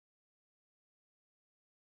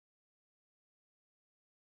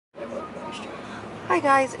Hi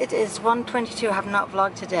guys, it is 1:22. I have not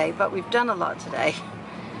vlogged today, but we've done a lot today.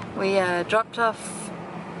 We dropped off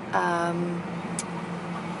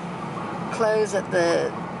clothes at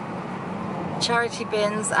the charity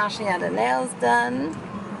bins. Ashley had her nails done,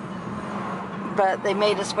 but they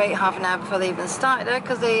made us wait half an hour before they even started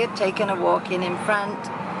because they had taken a walk in front,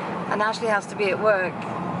 and Ashley has to be at work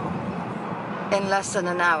in less than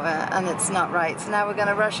an hour, and it's not right. So now we're going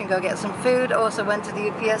to rush and go get some food. Also went to the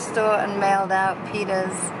UPS store and mailed out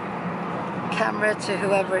Peter's camera to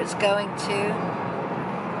whoever it's going to.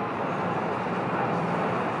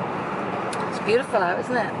 It's beautiful out,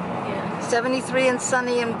 isn't it? Yeah. 73 and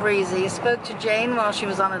sunny and breezy. Spoke to Jane while she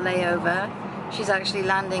was on a layover. She's actually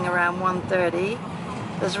landing around 1:30.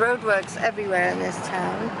 There's roadworks everywhere in this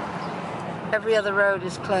town. Every other road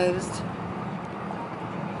is closed.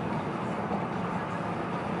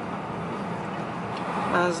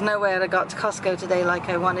 Well, there's no way I got to Costco today like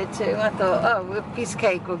I wanted to. I thought, oh, with a piece of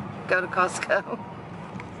cake, we'll go to Costco.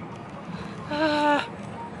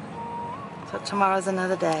 So tomorrow's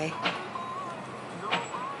another day.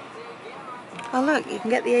 Oh look, you can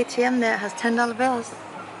get the ATM there. It has $10 bills.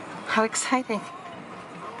 How exciting.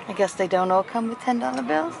 I guess they don't all come with $10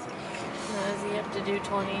 bills. No, you have to do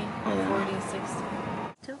 20, 40, 60.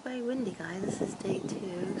 Still very windy, guys. This is day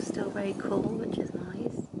 2. Still very cool, which is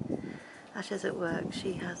nice. Ash is at work.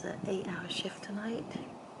 She has an 8-hour shift tonight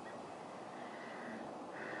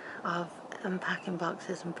of unpacking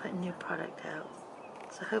boxes and putting new product out.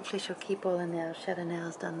 So hopefully she'll keep all her nails. She had her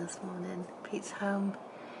nails done this morning. Pete's home.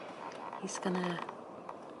 He's gonna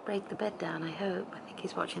break the bed down, I hope. I think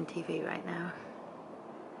he's watching TV right now.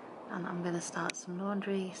 And I'm gonna start some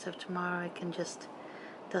laundry, so tomorrow I can just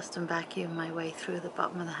dust and vacuum my way through the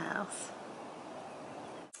bottom of the house.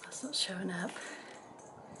 That's not showing up.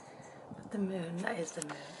 But the moon, that is the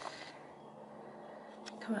moon.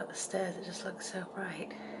 Coming up the stairs, it just looks so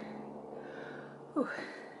bright. Ooh.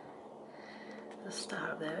 There's a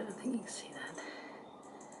star up there, I don't think you can see that.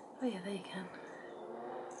 Oh yeah, there you can.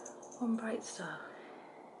 One bright star.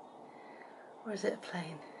 Or is it a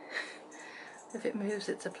plane? If it moves,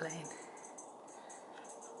 it's a plane.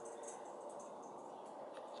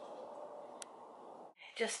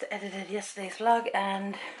 Just edited yesterday's vlog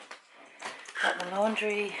and got the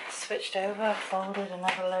laundry switched over, folded,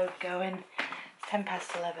 another load going. It's 10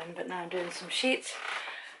 past 11, but now I'm doing some sheets.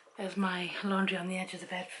 There's my laundry on the edge of the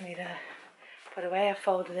bed for me to put away. I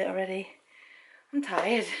folded it already. I'm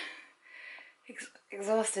tired.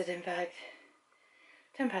 Exhausted, in fact.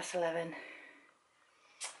 10 past 11.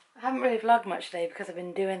 I haven't really vlogged much today because I've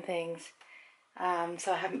been doing things,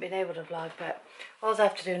 so I haven't been able to vlog, but all I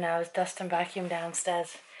have to do now is dust and vacuum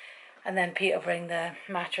downstairs, and then Pete will bring the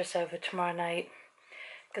mattress over tomorrow night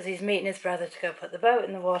because he's meeting his brother to go put the boat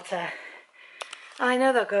in the water. I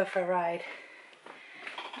know they'll go for a ride,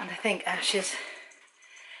 and I think Ash is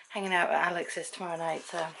hanging out with Alex's tomorrow night,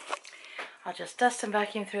 so I'll just dust and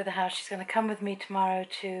vacuum through the house. She's going to come with me tomorrow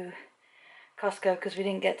to Costco because we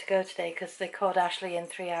didn't get to go today because they called Ashley in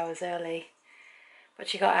 3 hours early, but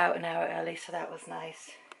she got out an hour early, so that was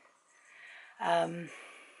nice.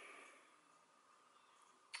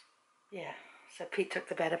 Yeah, so Pete took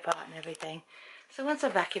the bed apart and everything. So once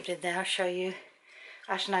I've vacuumed in there, I'll show you.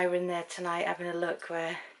 Ash and I were in there tonight having a look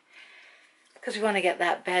where, because we want to get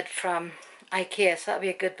that bed from IKEA, so that'll be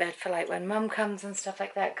a good bed for like when Mum comes and stuff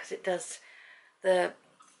like that, because it does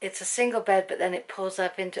it's a single bed, but then it pulls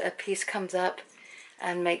up into a piece, comes up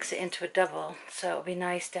and makes it into a double, so it'll be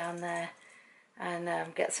nice down there. And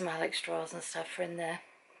get some Alex drawers and stuff for in there.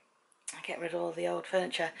 Get rid of all the old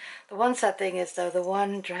furniture. The one sad thing is though, the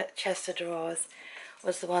one chest of drawers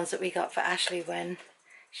was the ones that we got for Ashley when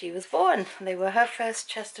she was born. They were her first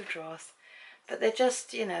chest of drawers, but they're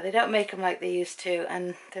just, you know, they don't make them like they used to,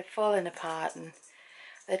 and they're falling apart and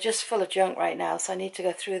they're just full of junk right now, so I need to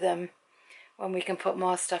go through them when we can put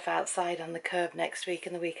more stuff outside on the curb next week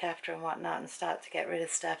and the week after and whatnot, and start to get rid of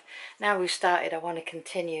stuff. Now we've started, I want to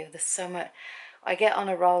continue. There's so much. I get on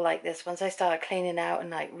a roll like this. Once I start cleaning out and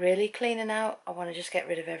like really cleaning out, I want to just get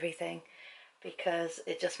rid of everything because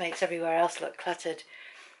it just makes everywhere else look cluttered.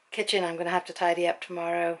 Kitchen, I'm going to have to tidy up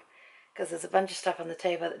tomorrow because there's a bunch of stuff on the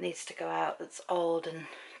table that needs to go out that's old, and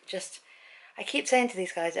just, I keep saying to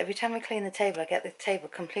these guys, every time I clean the table, I get the table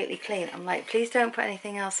completely clean. I'm like, please don't put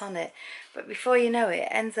anything else on it. But before you know it, it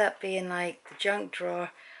ends up being like the junk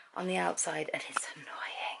drawer on the outside, and it's annoying.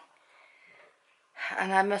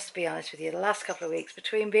 And I must be honest with you, the last couple of weeks,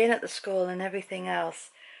 between being at the school and everything else,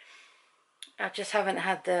 I just haven't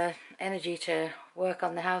had the energy to work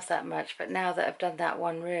on the house that much. But now that I've done that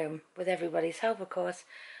one room, with everybody's help of course,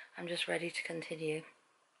 I'm just ready to continue.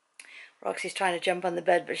 Roxy's trying to jump on the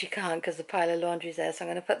bed, but she can't because the pile of laundry's there, so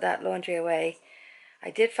I'm going to put that laundry away.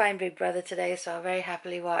 I did find Big Brother today, so I very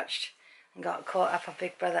happily watched and got caught up on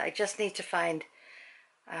Big Brother. I just need to find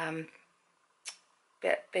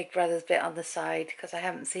Big Brother's bit on the side because I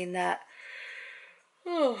haven't seen that.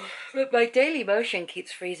 Oh, but my Daily Motion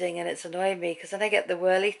keeps freezing and it's annoying me because then I get the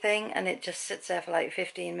whirly thing and it just sits there for like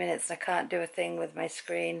 15 minutes and I can't do a thing with my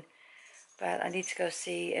screen. But I need to go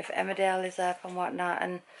see if Emmerdale is up and whatnot,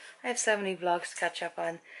 and I have so many vlogs to catch up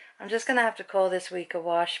on. I'm just going to have to call this week a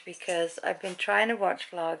wash because I've been trying to watch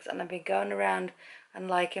vlogs and I've been going around and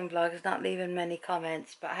liking vlogs, not leaving many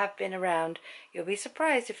comments, but I have been around. You'll be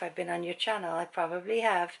surprised if I've been on your channel. I probably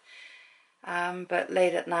have, but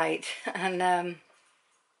late at night. And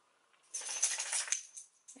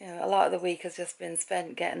you know, a lot of the week has just been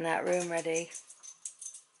spent getting that room ready.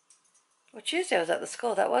 Well, Tuesday I was at the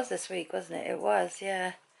school. That was this week, wasn't it? It was,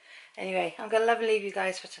 yeah. Anyway, I'm going to love and leave you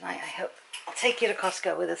guys for tonight. I hope I'll take you to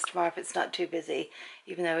Costco with us tomorrow if it's not too busy,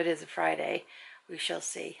 even though it is a Friday. We shall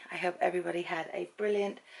see. I hope everybody had a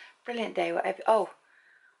brilliant, brilliant day. Oh,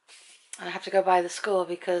 I have to go by the school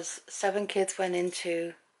because 7 kids went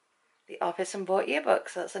into the office and bought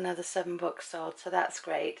yearbooks. That's another 7 books sold, so that's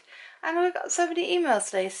great. And we've got so many emails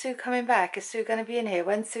today. Is Sue coming back? Is Sue going to be in here?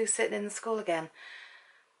 When's Sue sitting in the school again?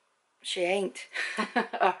 She ain't.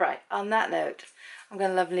 Alright, on that note, I'm going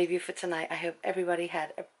to love and leave you for tonight. I hope everybody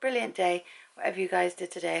had a brilliant day. Whatever you guys did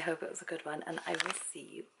today, I hope it was a good one. And I will see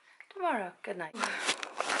you tomorrow. Good night.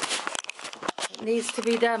 It needs to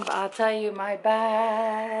be done, but I'll tell you, my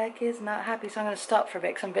back is not happy. So I'm going to stop for a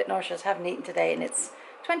bit because I'm a bit nauseous. I haven't eaten today and it's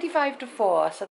 25 to 4. So